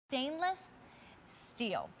Stainless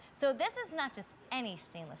steel. So this is not just any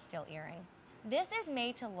stainless steel earring. This is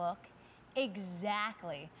made to look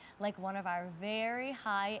exactly like one of our very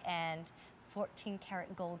high-end 14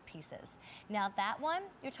 karat gold pieces. Now that one,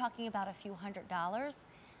 you're talking about a few $100s.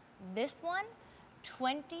 This one,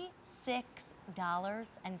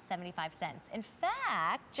 $26.75. In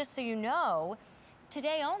fact, just so you know,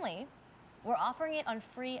 today only, we're offering it on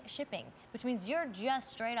free shipping, which means you're just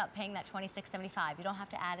straight up paying that $26.75. You don't have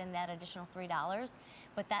to add in that additional $3,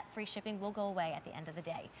 but that free shipping will go away at the end of the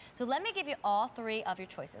day. So let me give you all three of your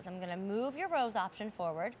choices. I'm gonna move your rose option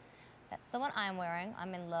forward. That's the one I'm wearing.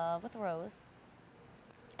 I'm in love with rose.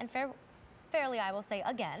 And fairly, I will say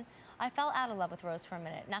again, I fell out of love with Rose for a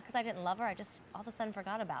minute. Not because I didn't love her, I just all of a sudden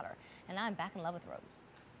forgot about her. And now I'm back in love with Rose.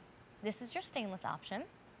 This is your stainless option.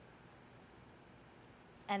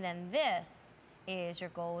 And then this is your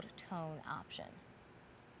gold tone option.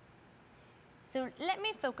 So let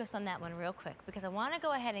me focus on that one real quick because I want to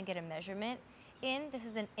go ahead and get a measurement in. This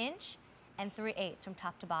is 1 inch and 3/8 from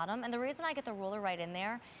top to bottom. And the reason I get the ruler right in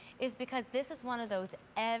there is because this is one of those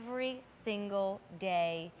every single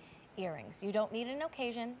day earrings. You don't need an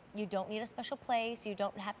occasion. You don't need a special place. You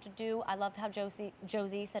don't have to do, I love how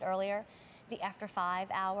Josie said earlier, the after 5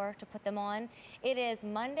 hour to put them on. It is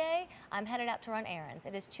Monday, I'm headed out to run errands.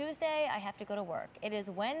 It is Tuesday, I have to go to work. It is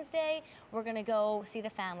Wednesday, we're gonna go see the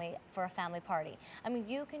family for a family party. I mean,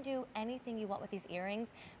 you can do anything you want with these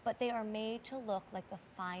earrings, but they are made to look like the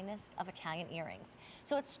finest of Italian earrings.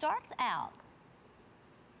 So it starts out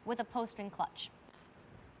with a post and clutch.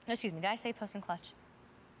 Excuse me, did I say post and clutch?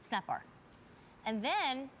 Snap bar. And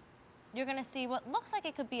then you're gonna see what looks like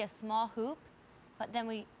it could be a small hoop, but then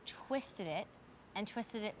we twisted it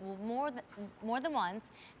more than once.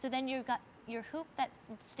 So then you've got your hoop that's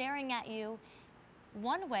staring at you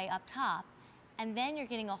one way up top, and then you're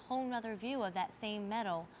getting a whole nother view of that same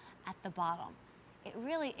metal at the bottom. It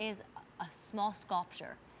really is a small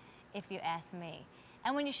sculpture, if you ask me.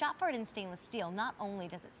 And when you shop for it in stainless steel, not only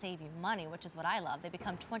does it save you money, which is what I love, they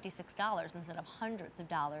become $26 instead of hundreds of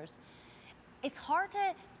dollars. It's hard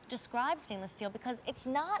to describe stainless steel because it's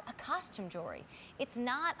not a costume jewelry. It's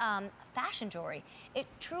not fashion jewelry. It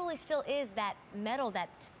truly still is that metal that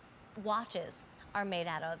watches are made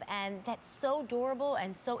out of, and that's so durable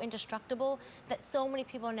and so indestructible that so many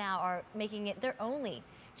people now are making it their only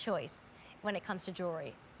choice when it comes to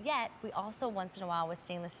jewelry. Yet, we also once in a while with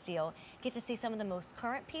stainless steel get to see some of the most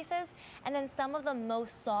current pieces and then some of the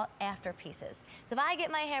most sought after pieces. So if I get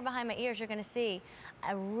my hair behind my ears, you're gonna see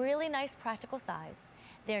a really nice practical size.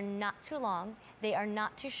 They're not too long, they are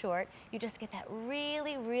not too short. You just get that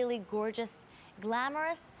really, really gorgeous,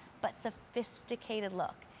 glamorous, but sophisticated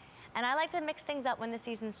look. And I like to mix things up when the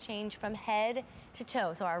seasons change from head to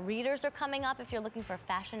toe. So our readers are coming up if you're looking for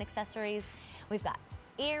fashion accessories. We've got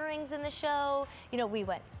earrings in the show. You know, we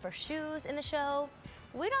went for shoes in the show.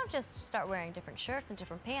 We don't just start wearing different shirts and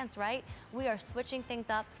different pants, right? We are switching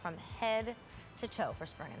things up from head to toe for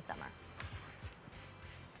spring and summer.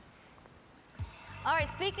 All right,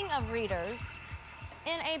 speaking of readers,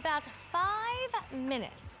 in about 5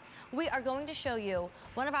 minutes, we are going to show you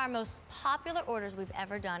one of our most popular orders we've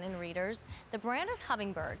ever done in readers. The brand is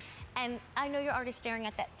Hummingbird. And I know you're already staring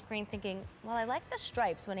at that screen thinking, well, I like the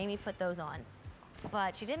stripes when Amy put those on.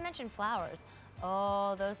 But she didn't mention flowers.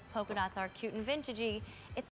 Oh, those polka dots are cute and vintagey. It's